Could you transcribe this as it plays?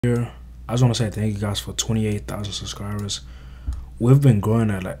Here, I just want to say thank you guys for 28,000 subscribers. We've been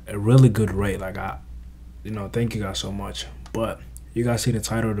growing at a really good rate. Like thank you guys so much. But you guys see the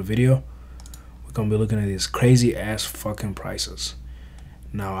title of the video? We're gonna be looking at these crazy ass fucking prices.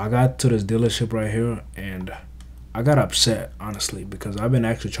 Now I got to this dealership right here and I got upset honestly because I've been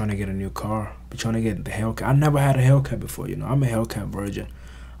actually trying to get a new car. Been trying to get the Hellcat. I never had a Hellcat before. I'm a Hellcat virgin.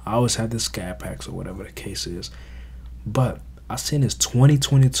 I always had the Scat Packs or whatever the case is. But I seen this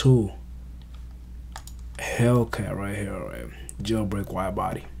 2022 Hellcat right here, right? Jailbreak wide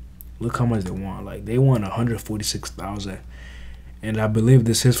body. Look how much they want. Like they want 146,000, and I believe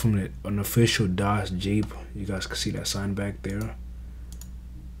this is from an official Dodge Jeep. You guys can see that sign back there.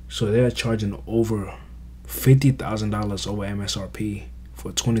 So they're charging over $50,000 over MSRP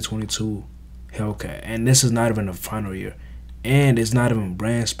for 2022 Hellcat, and this is not even the final year, and it's not even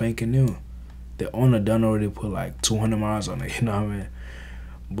brand spanking new. The owner done already put like 200 miles on it, you know what I mean?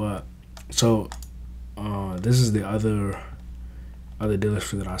 But so this is the other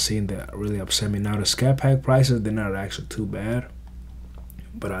dealership that I seen that really upset me. Now the Scat Pack prices, they're not actually too bad,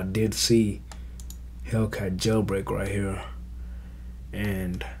 but I did see Hellcat Jailbreak right here,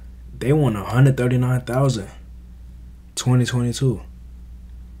 and they want 139,000 2022.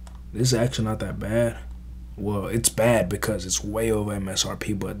 This is actually not that bad. Well, it's bad because it's way over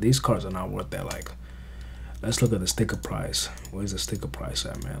MSRP, but these cars are not worth that. Like, let's look at the sticker price. Where's the sticker price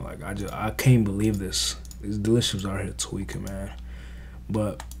at, man? Like, I can't believe this. These dealerships out here tweaking, man.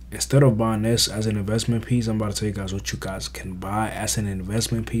 But instead of buying this as an investment piece, I'm about to tell you guys what you guys can buy as an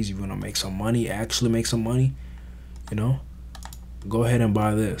investment piece. You're gonna make some money, actually make some money, go ahead and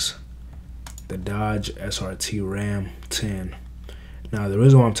buy this, the Dodge SRT Ram 10. Now, the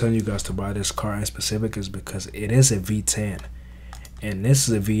reason why I'm telling you guys to buy this car in specific is because it is a V10. And this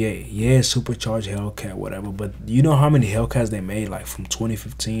is a V8. Yeah, it's supercharged Hellcat, whatever. But you know how many Hellcats they made, like, from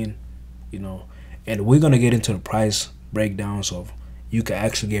 2015? And we're going to get into the price breakdown. So you can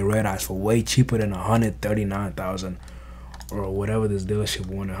actually get red eyes for way cheaper than 139,000 or whatever this dealership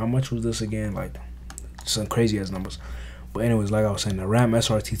wanted. How much was this again? Like, some crazy-ass numbers. But anyways, like I was saying, the Ram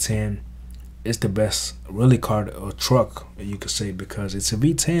SRT10, it's the best really car or truck you could say, because it's a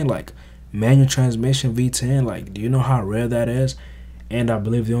V10, like manual transmission V10. Like, do you know how rare that is? And I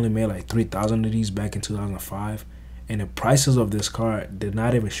believe they only made like 3,000 of these back in 2005, and the prices of this car did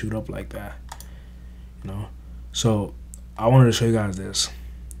not even shoot up like that. So I wanted to show you guys this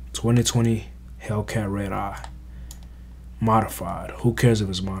 2020 Hellcat red eye modified. Who cares if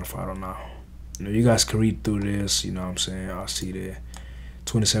it's modified or not? You guys can read through this. You know what I'm saying? I'll see the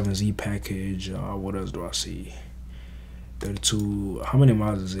 27Z package. What else do I see? 32. How many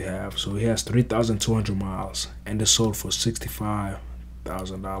miles does he have? So he has 3,200 miles, and it's sold for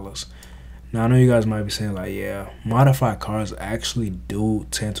 $65,000. Now I know you guys might be saying, like, yeah, modified cars actually do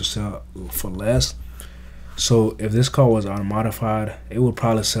tend to sell for less. So if this car was unmodified, it would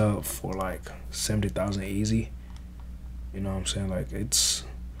probably sell for like 70,000 easy. You know what I'm saying? Like,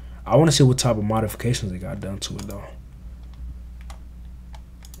 I want to see what type of modifications they got done to it though.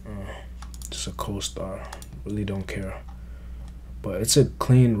 Just a co-star, really don't care, but it's a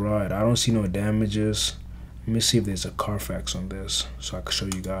clean ride. I don't see no damages. Let me see if there's a Carfax on this so I can show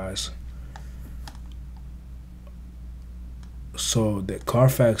you guys. So the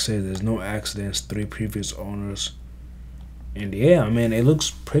Carfax says there's no accidents, 3 previous owners, and yeah, I mean, it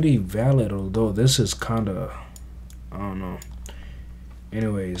looks pretty valid, although this is kind of, I don't know.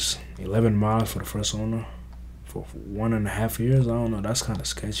 Anyways, 11 miles for the first owner for 1.5 years. I don't know, that's kind of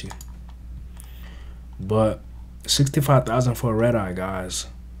sketchy. But 65,000 for a red eye, guys.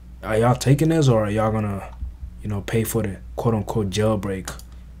 Are y'all taking this, or are y'all gonna, pay for the quote unquote jailbreak?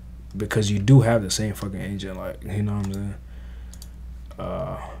 Because you do have the same fucking engine, like, you know what I'm saying?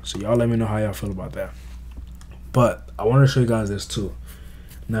 So y'all let me know how y'all feel about that. But I want to show you guys this too.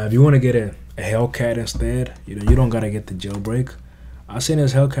 Now, if you want to get a Hellcat instead, you don't gotta get the jailbreak. I seen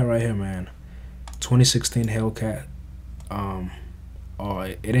this Hellcat right here, man. 2016 Hellcat.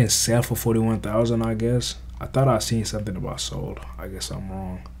 It didn't sell for 41,000, I guess. I thought I seen something about sold. I guess I'm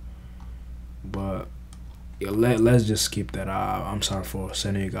wrong. But yeah, let's just skip that. I'm sorry for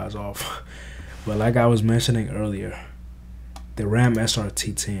sending you guys off. But like I was mentioning earlier, the Ram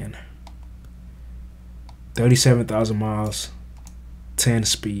SRT10, 37,000 miles, 10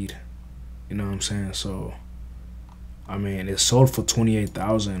 speed. You know what I'm saying? So, I mean, it sold for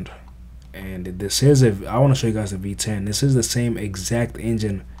 28,000. And this is I want to show you guys the V10. This is the same exact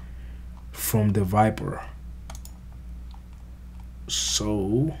engine from the Viper.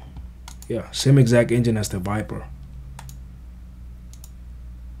 So yeah, same exact engine as the Viper.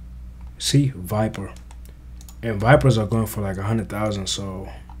 See, Viper. And Vipers are going for like 100,000, so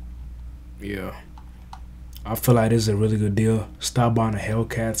yeah, I feel like this is a really good deal. Stop buying a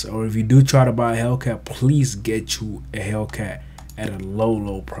Hellcats, or if you do try to buy a Hellcat, please get you a Hellcat at a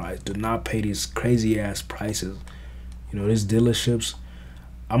low price. Do not pay these crazy ass prices. You know, these dealerships,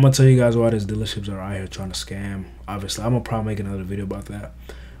 I'm gonna tell you guys why these dealerships are out here trying to scam. Obviously, I'm gonna probably make another video about that,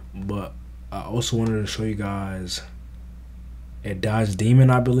 but I also wanted to show you guys a Dodge Demon,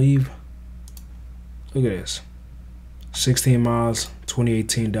 I believe. Look at this, 16 miles,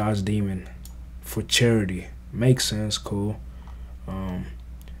 2018 Dodge Demon for charity. Makes sense, cool.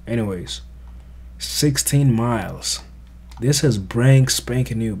 Anyways, 16 miles. This is brand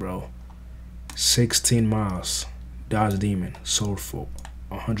spanking new, bro. 16 miles Dodge Demon sold for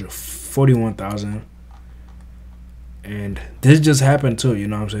 141,000. And this just happened too, you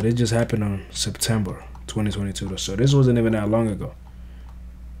know what I'm saying? It just happened on September 2022, so this wasn't even that long ago.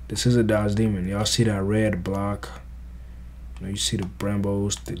 This is a Dodge Demon. Y'all see that red block? You know, you see the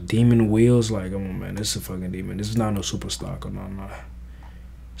Brembos, the Demon wheels. Like, come on, man, this is a fucking Demon. This is not no super stock or no.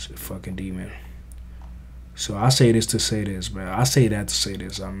 It's a fucking Demon. So I say this to say this, man. I say that to say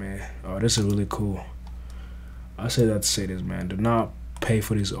this. I mean, oh, this is really cool. I say that to say this, man. Do not pay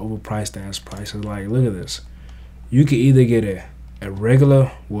for these overpriced ass prices. Like, look at this. You can either get a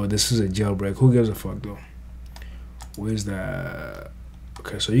regular, well, this is a jailbreak. Who gives a fuck though? Where's that?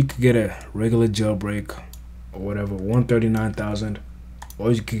 Okay, so you could get a regular jailbreak or whatever, 139,000,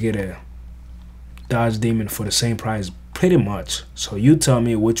 or you could get a Dodge Demon for the same price, pretty much. So you tell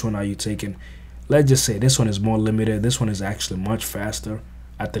me, which one are you taking? Let's just say this one is more limited. This one is actually much faster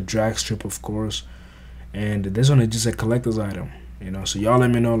at the drag strip, of course, and this one is just a collector's item. You know, so y'all let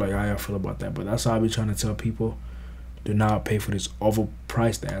me know like how y'all feel about that. But that's how I be trying to tell people: do not pay for these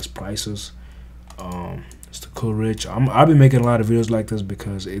overpriced ass prices. It's the cool rich. I'll be making a lot of videos like this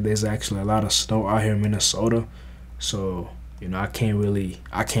because there's actually a lot of snow out here in Minnesota, so you know I can't really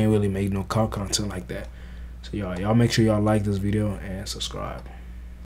make no car content like that. So y'all make sure y'all like this video and subscribe.